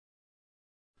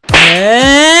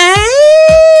Hey!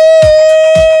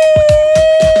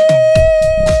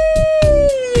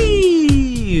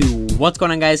 What's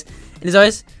going on, guys? And as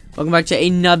always, welcome back to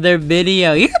another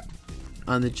video here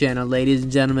on the channel, ladies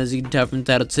and gentlemen. As you can tell from the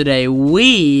title, today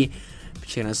we are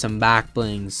checking out some back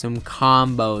blings, some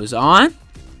combos on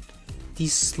the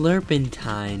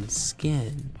Slurpentine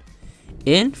skin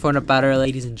in Fortnite Battle,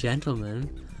 ladies and gentlemen.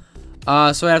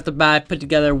 So right off the bat, I put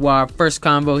together our first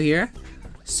combo here.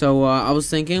 So I was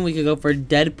thinking we could go for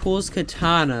Deadpool's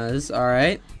katanas. All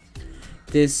right,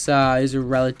 this is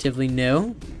relatively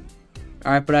new.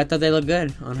 All right, but I thought they looked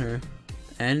good on her,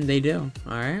 and they do.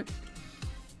 All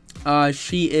right.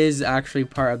 She is actually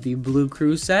part of the Blue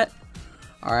Crew set.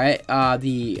 All right.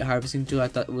 The harvesting tool I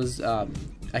thought was I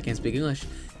can't speak English.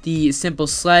 The simple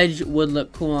sledge would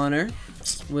look cool on her,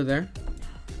 with her,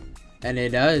 and it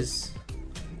does.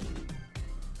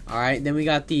 All right. Then we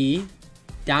got the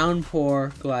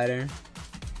downpour glider.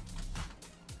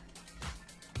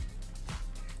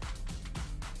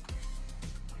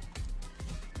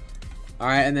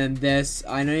 Alright, and then this,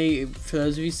 I know you, for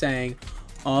those of you saying,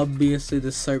 obviously the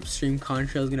Slurp Stream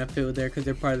Contrail is going to fit with there because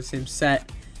they're part of the same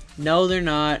set. No, they're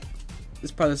not.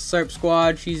 It's part of the Slurp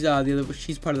Squad. She's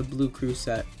she's part of the Blue Crew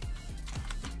set.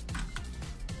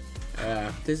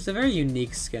 Yeah, this is a very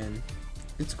unique skin.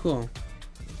 It's cool.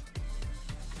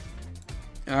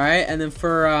 Alright, and then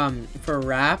for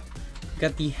wrap, we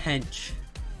got the hench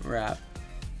wrap.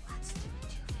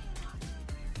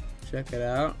 Check it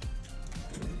out.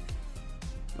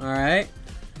 Alright.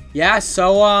 Yeah,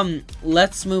 so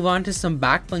let's move on to some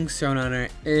back blings thrown on her.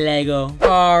 Lego.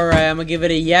 Alright, I'm gonna give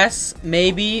it a yes,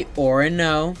 maybe, or a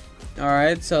no.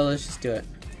 Alright, so let's just do it.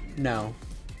 No.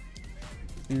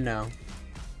 No.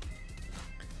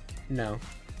 No.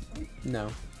 No.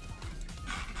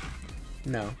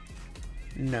 No.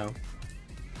 No.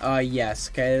 Yes.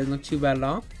 Okay, it doesn't look too bad at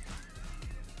all.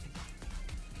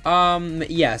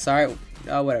 Yes, alright.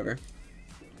 Whatever.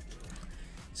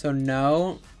 So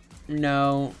no,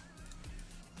 no,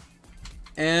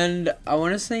 and I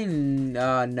want to say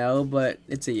no, but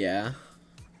it's a yeah.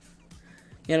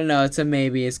 Yeah, no, no, it's a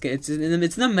maybe. It's in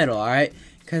the middle, all right,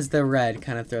 because the red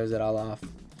kind of throws it all off.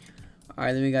 All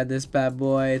right, then we got this bad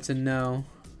boy. It's a no,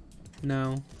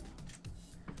 no.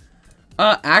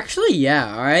 Actually,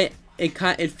 yeah, all right.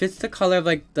 It fits the color of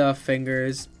like the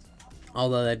fingers,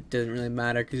 although that doesn't really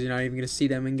matter because you're not even gonna see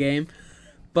them in game.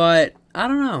 But I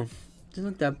don't know. Doesn't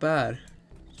look that bad.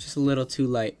 It's just a little too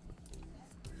light.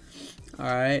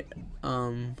 Alright.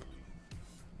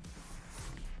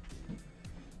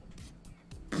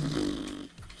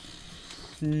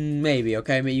 Maybe,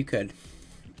 okay, maybe you could.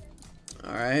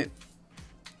 Alright.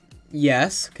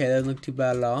 Yes. Okay, that doesn't look too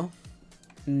bad at all.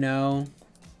 No.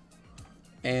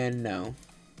 And no.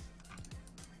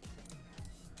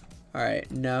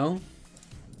 Alright, no.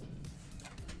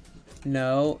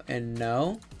 No and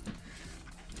no.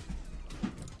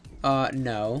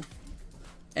 No.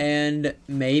 And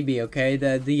maybe, okay?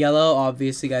 The yellow,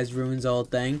 obviously, guys, ruins the whole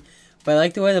thing. But I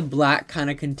like the way the black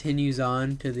kind of continues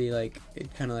on to the, like,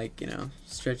 it kind of, like, you know,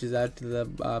 stretches out to the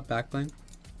back bling.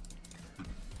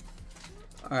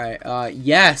 Alright,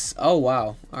 yes! Oh,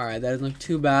 wow. Alright, that doesn't look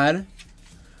too bad.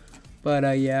 But,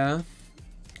 yeah.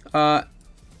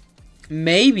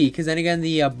 Maybe, because then again,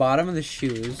 the bottom of the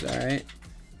shoes, alright?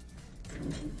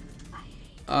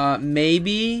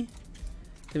 Maybe...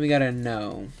 Then we got a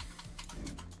no.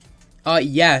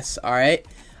 Yes, alright.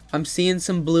 I'm seeing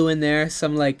some blue in there.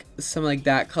 Some like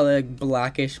that color, like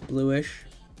blackish, bluish.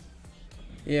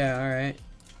 Yeah, alright.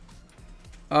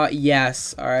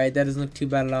 Yes, alright. That doesn't look too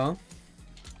bad at all.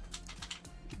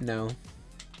 No.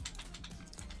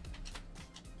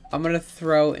 I'm gonna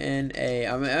throw in a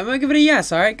I'm gonna give it a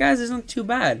yes, alright guys, it doesn't look too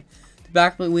bad. The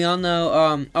back bling, we all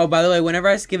know, oh, by the way, whenever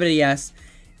I give it a yes,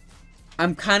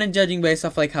 I'm kind of judging based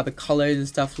off like how the colors and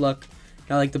stuff look,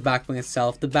 not like the back bling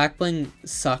itself. The back bling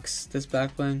sucks, this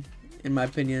back bling, in my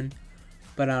opinion.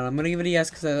 But I don't know, I'm gonna give it a yes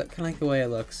because I kind of like the way it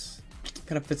looks.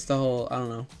 Kind of fits the whole, I don't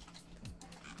know.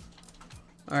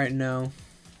 Alright, no.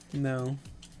 No.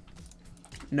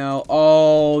 No.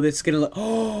 Oh, this is gonna look,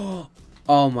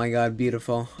 oh my god,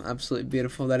 beautiful. Absolutely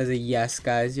beautiful. That is a yes,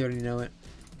 guys. You already know it.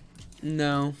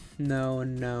 No. No,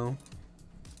 no.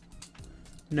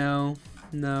 No.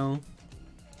 No.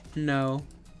 No.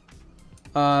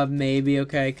 Maybe,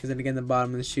 okay, because then again, the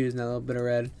bottom of the shoes and that little bit of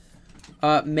red.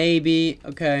 Maybe,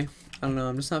 okay. I don't know,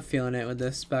 I'm just not feeling it with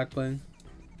this back bling.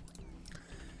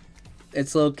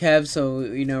 It's Lil Kev, so,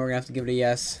 you know, we're gonna have to give it a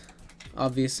yes.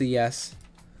 Obviously, yes.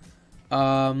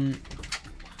 I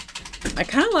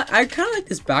kind of like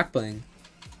this back bling.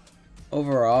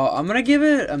 Overall, I'm gonna give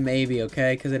it a maybe,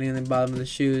 okay, because then again, the bottom of the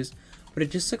shoes. but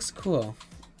it just looks cool.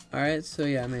 Alright, so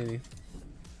yeah, maybe.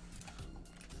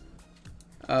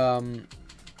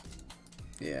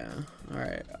 Yeah,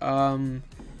 alright.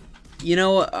 You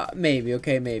know, maybe,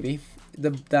 okay, maybe.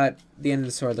 The end of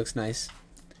the sword looks nice.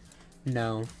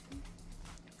 No.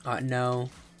 No.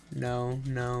 No,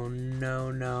 no,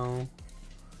 no, no.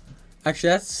 Actually,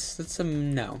 that's a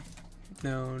no.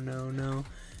 No, no, no.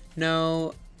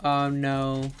 No,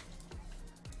 no.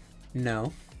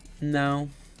 No. No,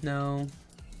 no.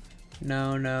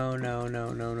 No, no, no,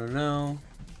 no, no, no, no.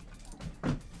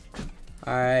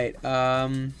 Alright,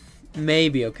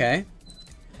 maybe, okay.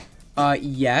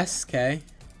 Yes, okay.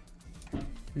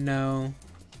 No.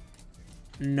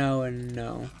 No and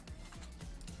no.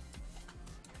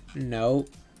 Nope.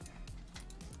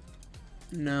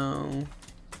 No.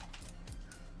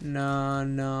 No,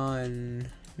 no, and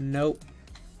nope.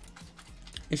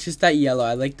 It's just that yellow.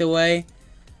 I like the way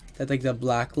that like the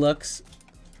black looks,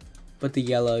 but the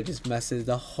yellow just messes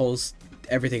the whole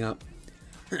everything up.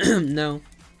 No.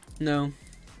 No.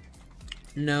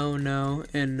 No, no,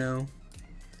 and no.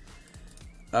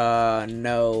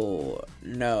 No.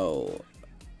 No.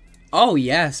 Oh,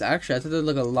 yes, actually, I thought they'd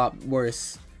look a lot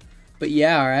worse. But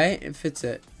yeah, alright, it fits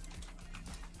it.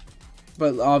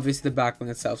 But obviously the back wing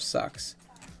itself sucks.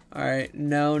 Alright,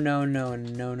 no, no, no,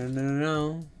 no, no, no,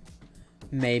 no.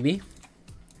 Maybe.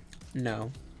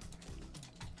 No.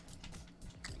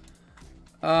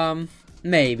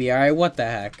 Maybe, alright, what the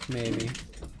heck, maybe.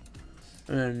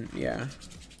 And, yeah.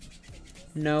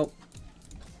 Nope.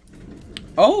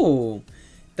 Oh!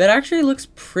 That actually looks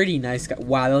pretty nice.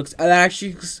 Wow, that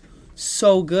actually looks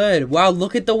so good. Wow,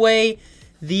 look at the way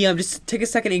the, just take a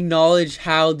second to acknowledge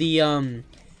how the,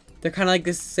 they're kind of like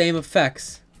the same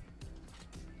effects.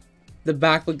 The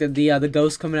back, look at the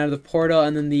ghost coming out of the portal,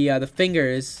 and then the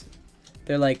fingers,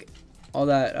 they're like all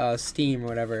that steam or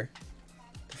whatever,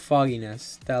 the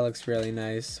fogginess. That looks really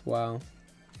nice. Wow,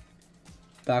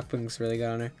 back looks really good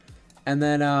on her. And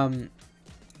then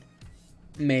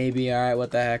maybe, all right,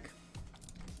 what the heck?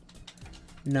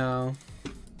 No.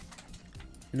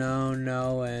 No,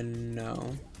 no, and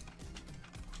no.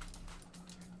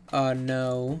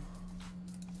 No.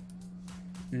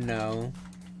 No.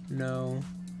 No.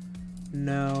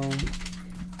 No.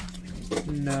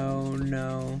 No,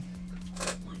 no.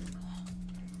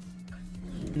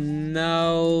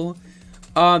 No.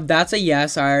 That's a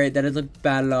yes. Alright, that doesn't look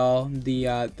bad at all.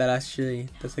 That's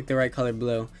like the right color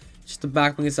blue. Just the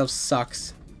back wing itself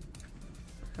sucks.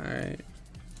 Alright.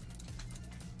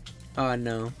 Oh,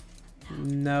 no.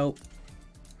 Nope.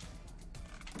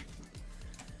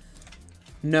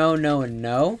 No, no, and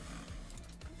no.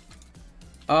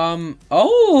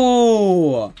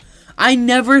 Oh! I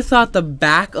never thought the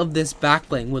back of this back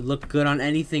bling would look good on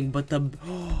anything, but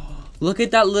look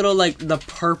at that little, like, the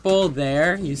purple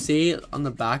there. You see on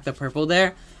the back, the purple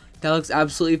there? That looks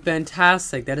absolutely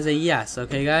fantastic. That is a yes,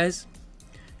 okay, guys?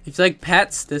 If you like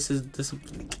pets, this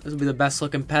will be the best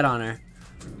looking pet on her.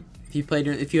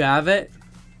 If you have it,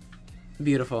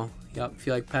 beautiful. Yep, if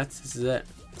you like pets, this is it.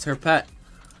 It's her pet.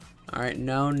 Alright,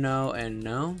 no, no, and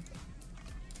no.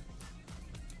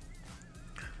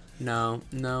 No,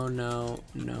 no, no,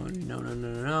 no, no, no, no,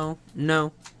 no,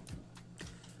 no.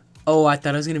 Oh, I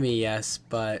thought it was gonna be a yes,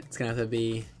 but it's gonna have to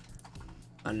be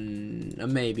a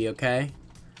maybe, okay?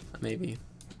 A maybe.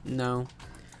 No.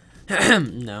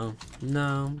 No.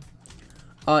 No.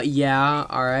 Yeah,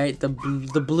 alright. The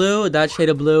blue, that shade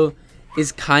of blue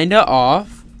is kinda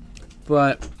off,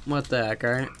 but what the heck,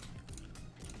 alright?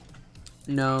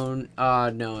 No,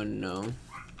 no, no.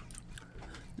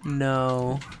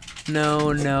 No.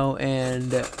 No, no,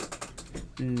 and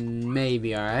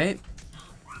maybe, alright?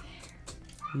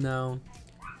 No.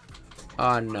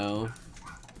 Oh, no.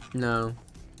 No.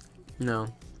 No.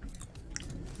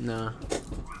 No.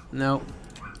 No.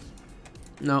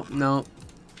 No, no.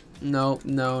 No,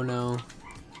 no, no.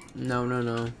 No, no,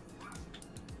 no.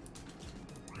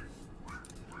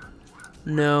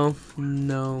 No,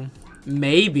 no.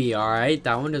 Maybe, alright.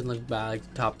 That one doesn't look bad, like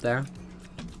the top there.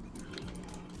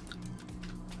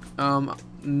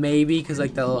 Maybe, because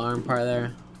like that little arm part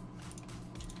there.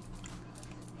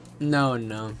 No,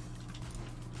 no.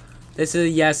 This is a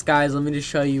yes, guys. Let me just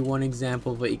show you one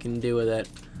example of what you can do with it.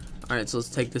 Alright, so let's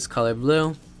take this color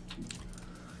blue.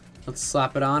 Let's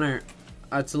slap it on her.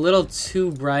 It's a little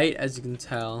too bright, as you can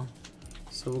tell.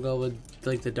 So we'll go with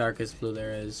like the darkest blue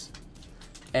there is.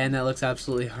 And that looks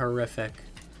absolutely horrific.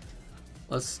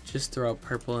 Let's just throw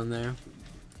purple in there.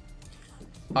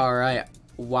 Alright.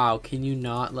 Wow, can you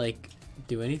not like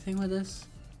do anything with this?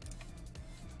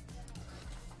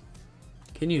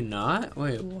 Can you not?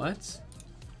 Wait, what?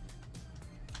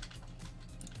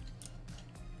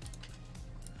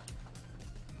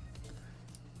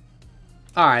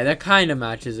 Alright, that kind of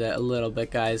matches it a little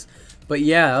bit, guys. But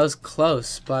yeah, that was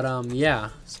close. But yeah.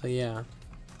 So yeah.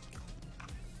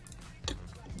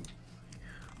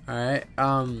 Alright,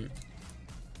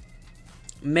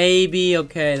 maybe,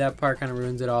 okay, that part kind of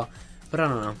ruins it all. But I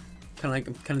don't know. I'm kind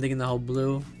of thinking the whole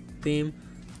blue theme.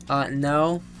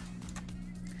 No.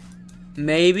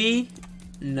 Maybe.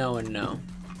 No and no.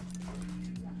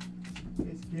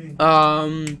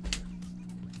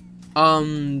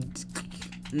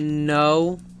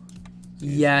 No.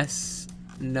 Yes.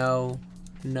 No.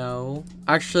 No.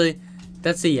 Actually,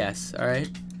 that's a yes,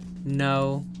 alright?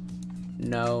 No.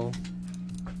 No.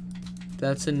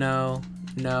 That's a no.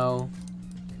 No.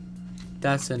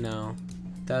 That's a no.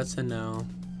 That's a no.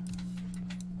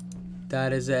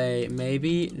 That is a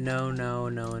maybe. No, no,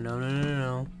 no, no, no, no,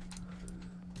 no.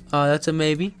 That's a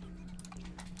maybe.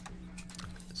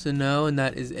 It's a no, and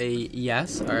that is a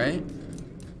yes, alright?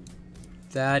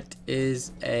 That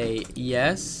is a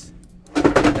yes.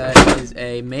 That is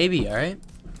a maybe, alright?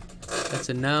 That's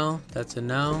a no. That's a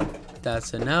no.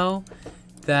 That's a no.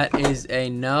 That is a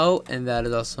no, and that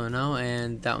is also a no,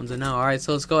 and that one's a no. Alright,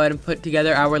 so let's go ahead and put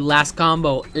together our last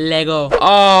combo. Lego.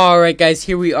 Alright, guys,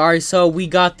 here we are. So we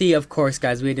got the, of course,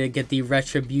 guys, we did get the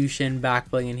Retribution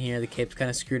back bling in here. The cape's kind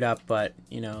of screwed up, but,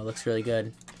 you know, it looks really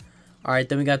good. Alright,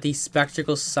 then we got the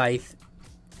Spectacle Scythe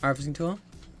harvesting tool.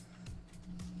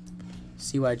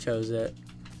 See why I chose it.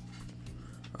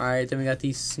 Alright, then we got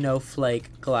the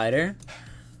Snowflake Glider.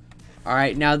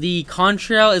 Alright, now the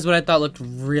contrail is what I thought looked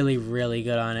really, really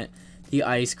good on it. The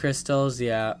ice crystals,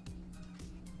 yeah.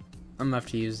 I'm gonna have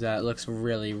to use that. It looks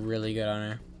really, really good on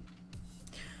her.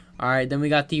 Alright, then we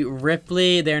got the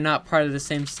Ripley. They're not part of the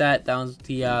same set. That one's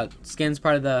the skin's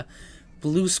part of the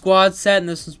Blue Squad set, and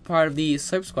this was part of the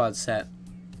Slurp Squad set.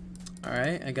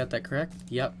 Alright, I got that correct?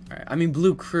 Yep. Alright, I mean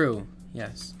Blue Crew.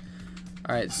 Yes.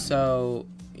 Alright, so,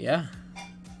 yeah.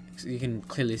 You can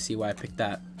clearly see why I picked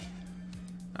that.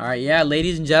 Alright, yeah,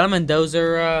 ladies and gentlemen, those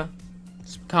are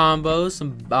some combos,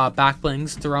 some back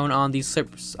blings thrown on the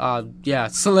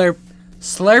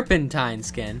Slurpentine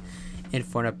skin in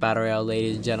Fortnite Battle Royale.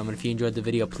 Ladies and gentlemen, if you enjoyed the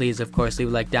video, please, of course, leave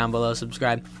a like down below,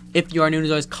 subscribe. If you are new,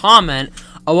 as always, comment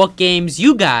on what games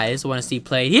you guys want to see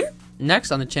played here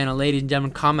next on the channel. Ladies and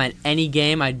gentlemen, comment any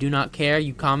game. I do not care.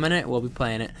 You comment it, we'll be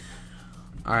playing it.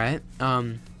 Alright,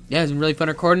 yeah, it's been really fun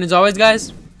recording as always,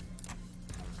 guys.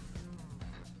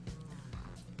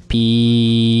 Peace.